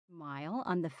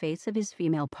smile on the face of his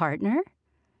female partner?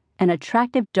 An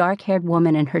attractive dark-haired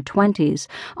woman in her 20s,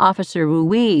 Officer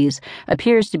Ruiz,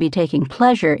 appears to be taking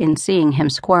pleasure in seeing him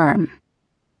squirm.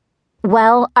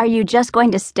 "Well, are you just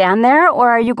going to stand there, or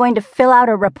are you going to fill out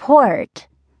a report?"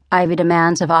 Ivy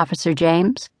demands of Officer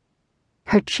James.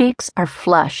 Her cheeks are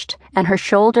flushed, and her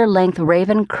shoulder-length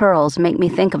raven curls make me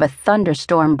think of a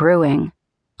thunderstorm brewing.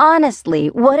 "Honestly,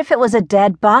 what if it was a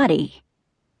dead body?"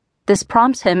 This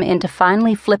prompts him into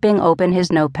finally flipping open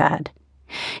his notepad.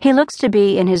 He looks to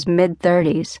be in his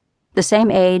mid-30s, the same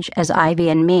age as Ivy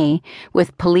and me,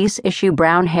 with police-issue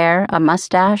brown hair, a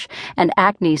mustache, and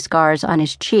acne scars on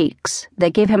his cheeks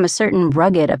that give him a certain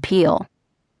rugged appeal.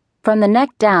 From the neck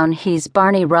down, he's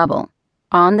Barney Rubble,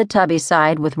 on the tubby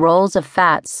side with rolls of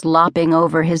fat slopping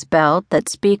over his belt that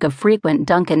speak of frequent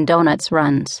Dunkin' Donuts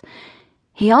runs.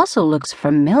 He also looks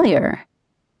familiar.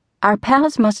 Our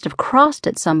paths must have crossed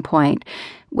at some point,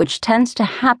 which tends to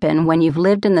happen when you've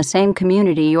lived in the same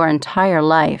community your entire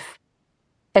life.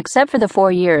 Except for the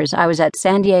 4 years I was at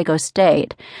San Diego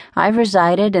State, I've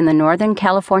resided in the Northern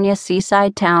California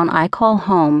seaside town I call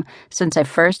home since I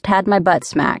first had my butt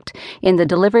smacked in the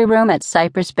delivery room at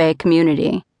Cypress Bay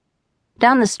Community,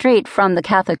 down the street from the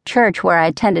Catholic church where I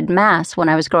attended Mass when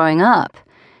I was growing up,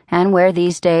 and where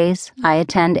these days I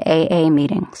attend AA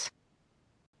meetings.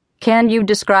 "Can you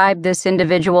describe this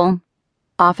individual?"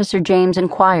 Officer James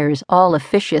inquires, all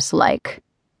officious-like.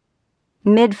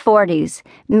 "Mid-40s,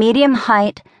 medium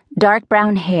height, dark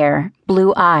brown hair,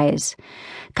 blue eyes.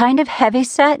 Kind of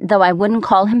heavy-set, though I wouldn't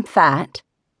call him fat."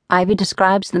 Ivy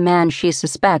describes the man she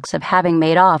suspects of having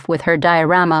made off with her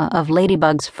diorama of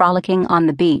ladybugs frolicking on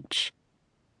the beach.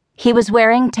 "He was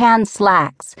wearing tan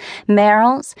slacks,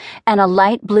 Merrells, and a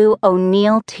light blue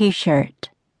O'Neill t-shirt."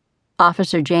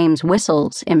 Officer James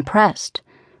whistles, impressed.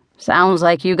 "Sounds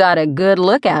like you got a good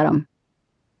look at him."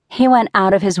 "He went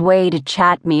out of his way to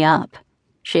chat me up,"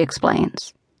 she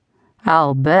explains.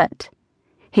 "I'll bet."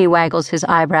 He waggles his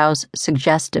eyebrows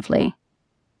suggestively.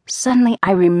 Suddenly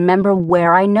I remember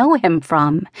where I know him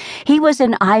from. He was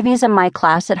in Ivy's and my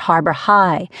class at Harbor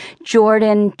High.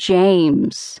 Jordan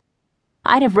James.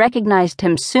 I'd have recognized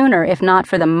him sooner if not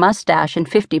for the mustache and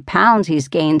 50 pounds he's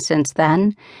gained since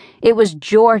then. It was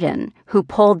Jordan who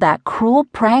pulled that cruel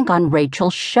prank on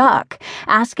Rachel Shuck,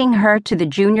 asking her to the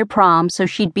junior prom so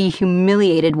she'd be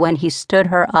humiliated when he stood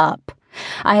her up.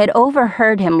 I had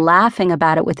overheard him laughing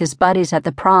about it with his buddies at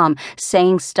the prom,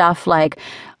 saying stuff like,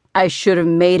 "I should have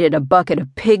made it a bucket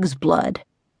of pig's blood."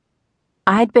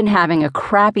 I'd been having a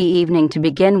crappy evening to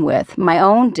begin with. My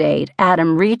own date,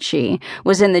 Adam Ricci,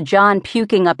 was in the John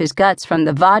puking up his guts from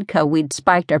the vodka we'd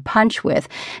spiked our punch with.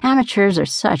 Amateurs are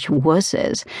such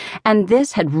wusses. And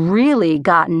this had really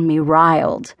gotten me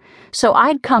riled. So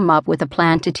I'd come up with a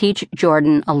plan to teach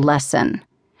Jordan a lesson.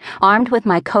 Armed with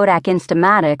my Kodak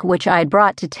Instamatic, which I'd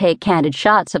brought to take candid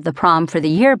shots of the prom for the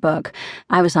yearbook,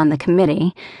 I was on the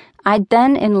committee. I'd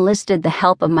then enlisted the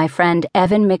help of my friend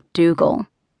Evan McDougal,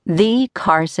 the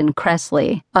Carson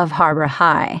Kressley of Harbor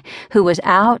High, who was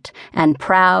out and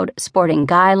proud, sporting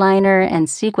guy liner and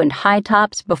sequined high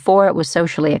tops before it was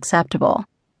socially acceptable.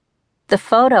 The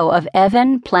photo of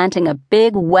Evan planting a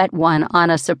big wet one on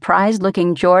a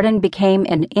surprised-looking Jordan became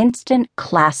an instant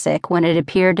classic when it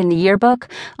appeared in the yearbook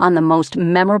on the most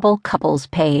memorable couples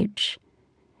page.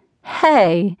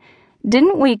 "Hey,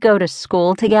 didn't we go to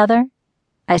school together?"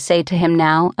 I say to him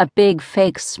now, a big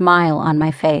fake smile on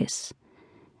my face.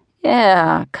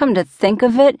 "Yeah, come to think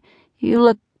of it, you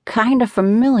look kind of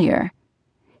familiar."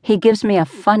 He gives me a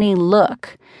funny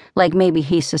look, like maybe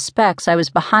he suspects I was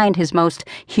behind his most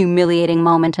humiliating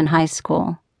moment in high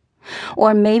school.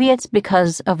 Or maybe it's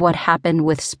because of what happened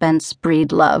with Spence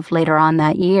Breedlove later on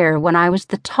that year when I was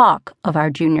the talk of our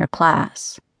junior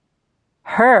class.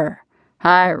 "Her,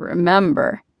 I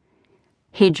remember."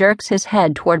 He jerks his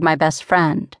head toward my best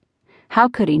friend. How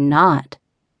could he not?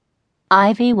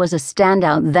 Ivy was a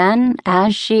standout then,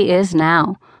 as she is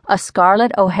now, a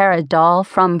Scarlett O'Hara doll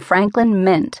from Franklin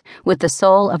Mint with the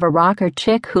soul of a rocker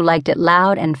chick who liked it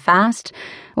loud and fast,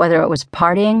 whether it was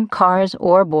partying, cars,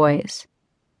 or boys.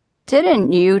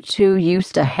 "Didn't you two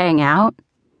used to hang out?"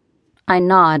 I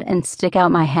nod and stick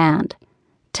out my hand.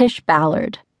 Tish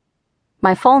Ballard.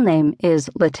 My full name is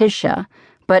Letitia,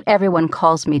 but everyone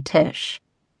calls me Tish.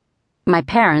 My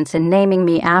parents, in naming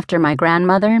me after my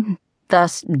grandmother,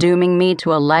 thus dooming me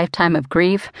to a lifetime of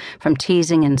grief, from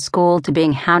teasing in school to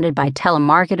being hounded by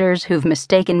telemarketers who've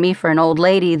mistaken me for an old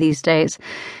lady these days,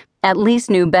 at least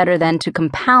knew better than to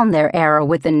compound their error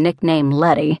with the nickname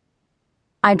Letty.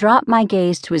 I drop my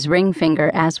gaze to his ring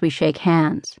finger as we shake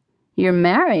hands. "You're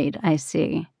married, I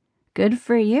see. Good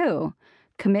for you.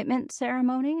 Commitment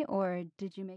ceremony, or did you make